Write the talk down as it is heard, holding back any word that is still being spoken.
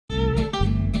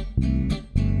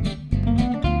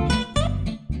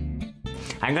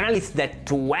I'm gonna list the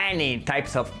 20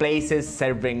 types of places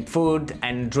serving food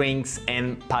and drinks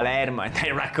in Palermo, and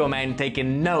I recommend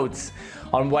taking notes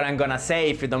on what I'm gonna say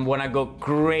if you don't wanna go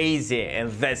crazy in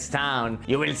this town.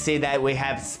 You will see that we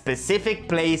have specific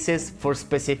places for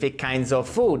specific kinds of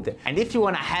food. And if you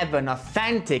wanna have an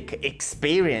authentic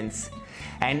experience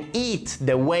and eat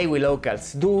the way we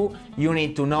locals do, you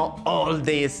need to know all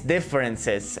these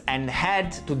differences and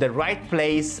head to the right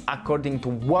place according to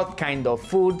what kind of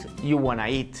food you wanna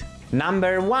eat.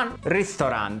 Number 1,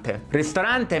 ristorante.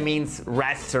 Ristorante means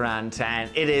restaurant, and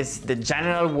it is the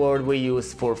general word we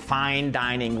use for fine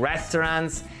dining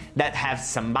restaurants that have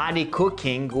somebody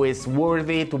cooking who is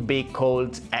worthy to be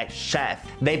called a chef.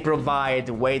 They provide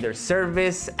waiter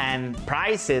service and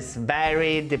prices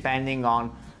vary depending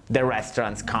on the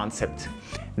restaurant's concept.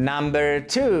 Number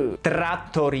 2,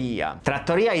 trattoria.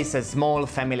 Trattoria is a small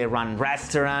family-run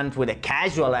restaurant with a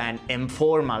casual and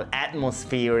informal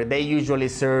atmosphere. They usually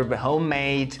serve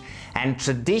homemade and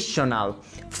traditional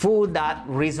food at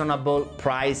reasonable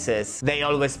prices. They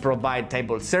always provide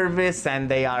table service and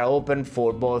they are open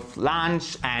for both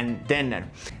lunch and dinner.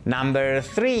 Number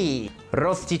 3,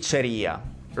 rosticceria.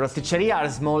 Rosticceria are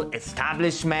small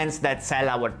establishments that sell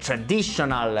our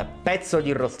traditional pezzo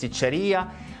di rosticceria,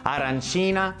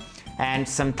 arancina, and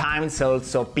sometimes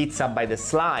also pizza by the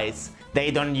slice.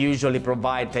 They don't usually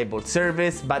provide table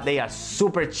service, but they are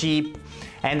super cheap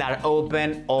and are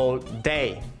open all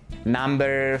day.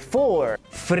 Number 4,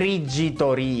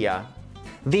 friggitoria.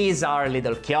 These are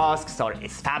little kiosks or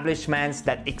establishments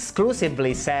that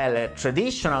exclusively sell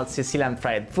traditional Sicilian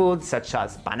fried foods such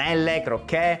as panelle,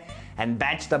 croquet, and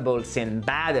vegetables in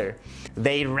batter.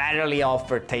 They rarely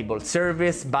offer table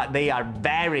service, but they are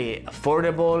very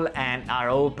affordable and are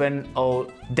open all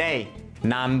day.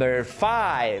 Number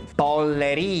 5,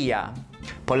 polleria.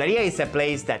 Polleria is a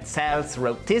place that sells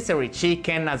rotisserie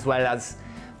chicken as well as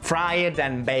fried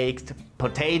and baked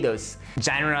potatoes.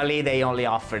 Generally, they only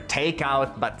offer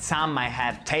takeout, but some might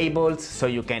have tables so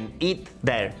you can eat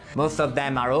there. Most of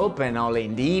them are open only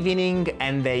in the evening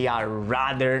and they are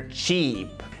rather cheap.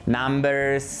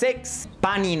 Number 6,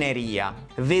 panineria.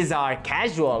 These are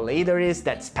casual eateries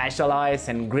that specialize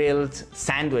in grilled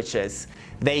sandwiches.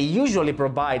 They usually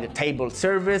provide table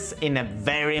service in a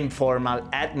very informal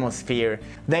atmosphere.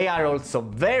 They are also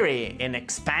very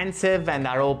inexpensive and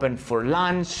are open for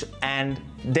lunch and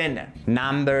dinner.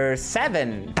 Number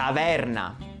 7,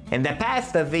 taverna. In the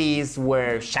past, these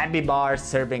were shabby bars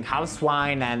serving house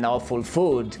wine and awful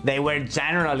food. They were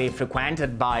generally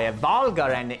frequented by a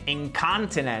vulgar and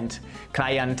incontinent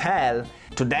clientele.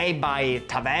 Today, by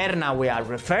taverna, we are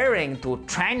referring to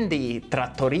trendy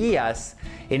trattorias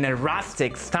in a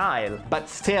rustic style, but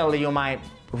still you might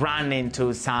run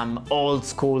into some old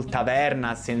school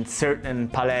tavernas in certain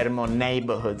Palermo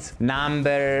neighborhoods.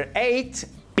 Number 8,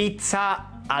 pizza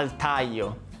al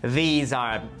taglio. These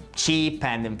are cheap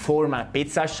and informal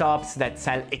pizza shops that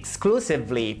sell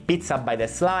exclusively pizza by the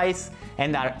slice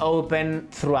and are open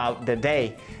throughout the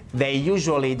day. They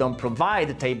usually don't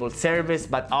provide table service,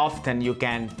 but often you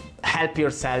can help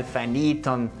yourself and eat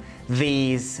on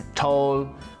these tall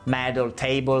metal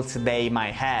tables they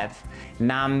might have.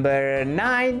 Number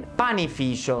 9,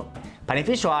 panificio.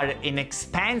 Panificio are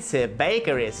inexpensive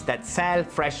bakeries that sell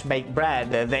fresh baked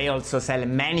bread. They also sell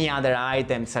many other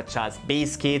items such as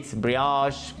biscuits,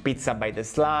 brioche, pizza by the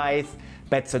slice,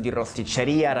 pezzo di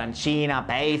rosticceria, arancina,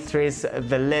 pastries.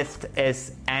 The list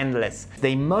is endless.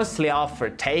 They mostly offer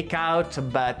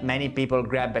takeout, but many people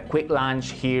grab a quick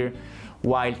lunch here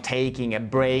while taking a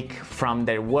break from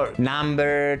their work.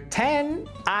 Number 10,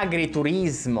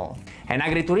 agriturismo. An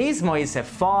agriturismo is a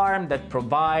farm that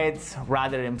provides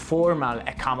rather informal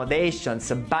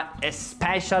accommodations, but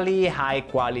especially high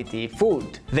quality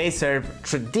food. They serve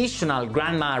traditional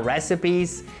grandma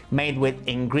recipes made with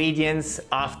ingredients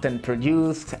often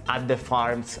produced at the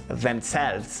farms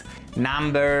themselves.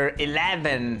 Number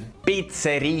 11,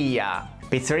 pizzeria.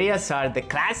 Pizzerias are the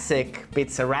classic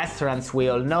pizza restaurants we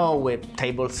all know with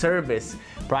table service.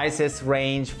 Prices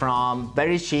range from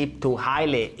very cheap to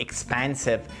highly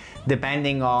expensive,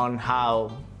 depending on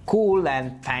how cool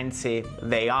and fancy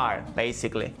they are,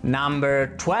 basically.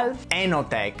 Number 12,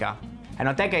 enoteca.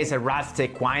 Enoteca is a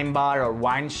rustic wine bar or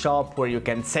wine shop where you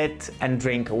can sit and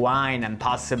drink wine and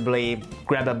possibly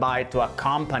grab a bite to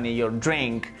accompany your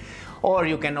drink. Or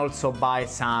you can also buy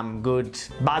some good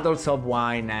bottles of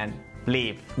wine and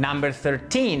leave. Number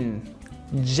 13,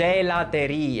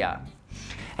 gelateria.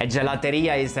 A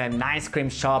gelateria is an ice cream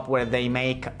shop where they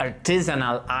make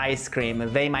artisanal ice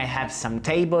cream. They might have some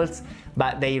tables,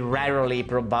 but they rarely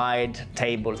provide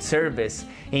table service.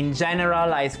 In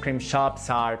general, ice cream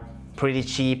shops are pretty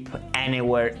cheap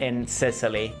anywhere in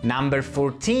Sicily. Number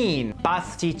 14,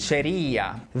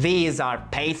 pasticceria. These are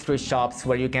pastry shops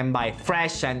where you can buy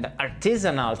fresh and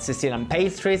artisanal Sicilian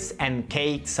pastries and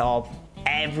cakes of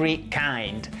every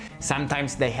kind.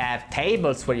 Sometimes they have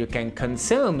tables where you can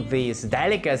consume these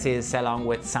delicacies along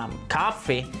with some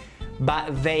coffee, but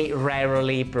they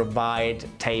rarely provide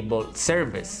table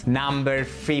service. Number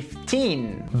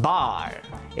 15, bar.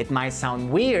 It might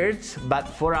sound weird, but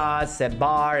for us a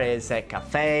bar is a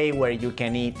cafe where you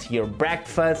can eat your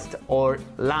breakfast or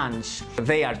lunch.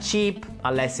 They are cheap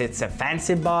unless it's a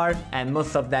fancy bar, and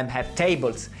most of them have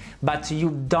tables, but you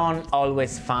don't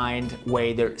always find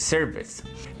waiter service.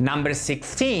 Number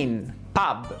 16,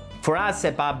 pub. For us,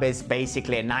 a pub is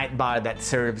basically a night bar that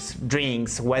serves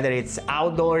drinks, whether it's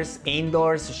outdoors,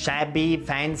 indoors, shabby,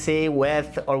 fancy,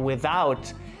 with or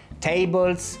without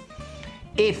tables.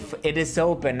 If it is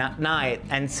open at night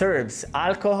and serves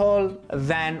alcohol,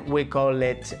 then we call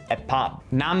it a pub.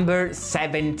 Number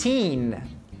 17,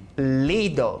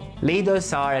 Lido.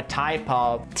 Lidos are a type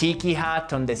of tiki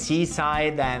hut on the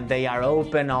seaside, and they are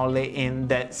open only in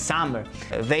the summer.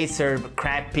 They serve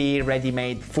crappy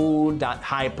ready-made food at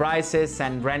high prices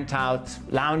and rent out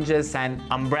lounges and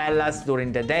umbrellas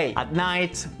during the day. At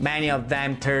night, many of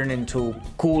them turn into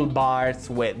cool bars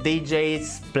with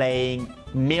DJs playing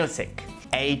music.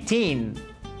 18,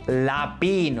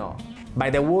 Lapino. By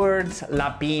the word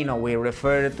Lapino, we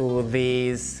refer to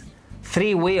these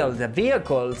three-wheeled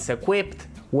vehicles equipped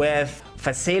with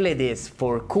facilities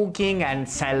for cooking and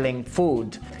selling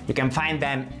food. You can find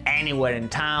them anywhere in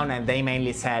town, and they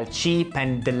mainly sell cheap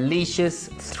and delicious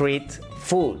street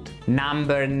food.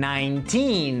 Number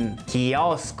 19,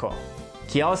 Chiosco.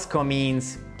 Chiosco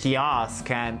means kiosk,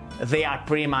 and they are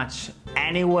pretty much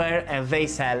anywhere, and they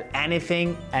sell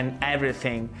anything and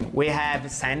everything. We have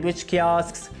sandwich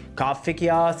kiosks, coffee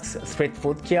kiosks, street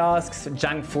food kiosks,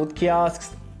 junk food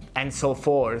kiosks, and so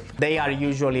forth. They are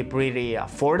usually pretty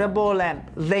affordable, and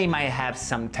they might have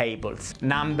some tables.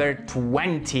 Number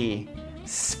 20,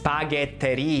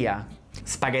 spaghetteria.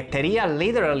 Spaghetteria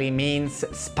literally means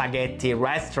spaghetti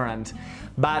restaurant,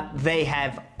 but they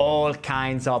have all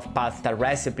kinds of pasta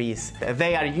recipes.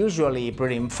 They are usually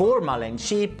pretty informal and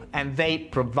cheap, and they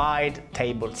provide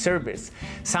table service.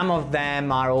 Some of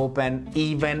them are open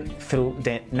even through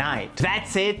the night.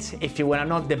 That's it. If you want to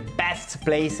know the best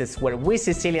places where we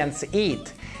Sicilians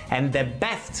eat and the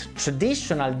best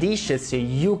traditional dishes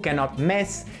you cannot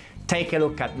miss, take a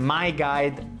look at my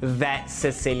guide, The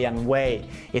Sicilian Way.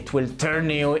 It will turn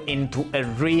you into a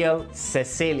real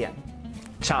Sicilian.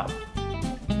 Ciao!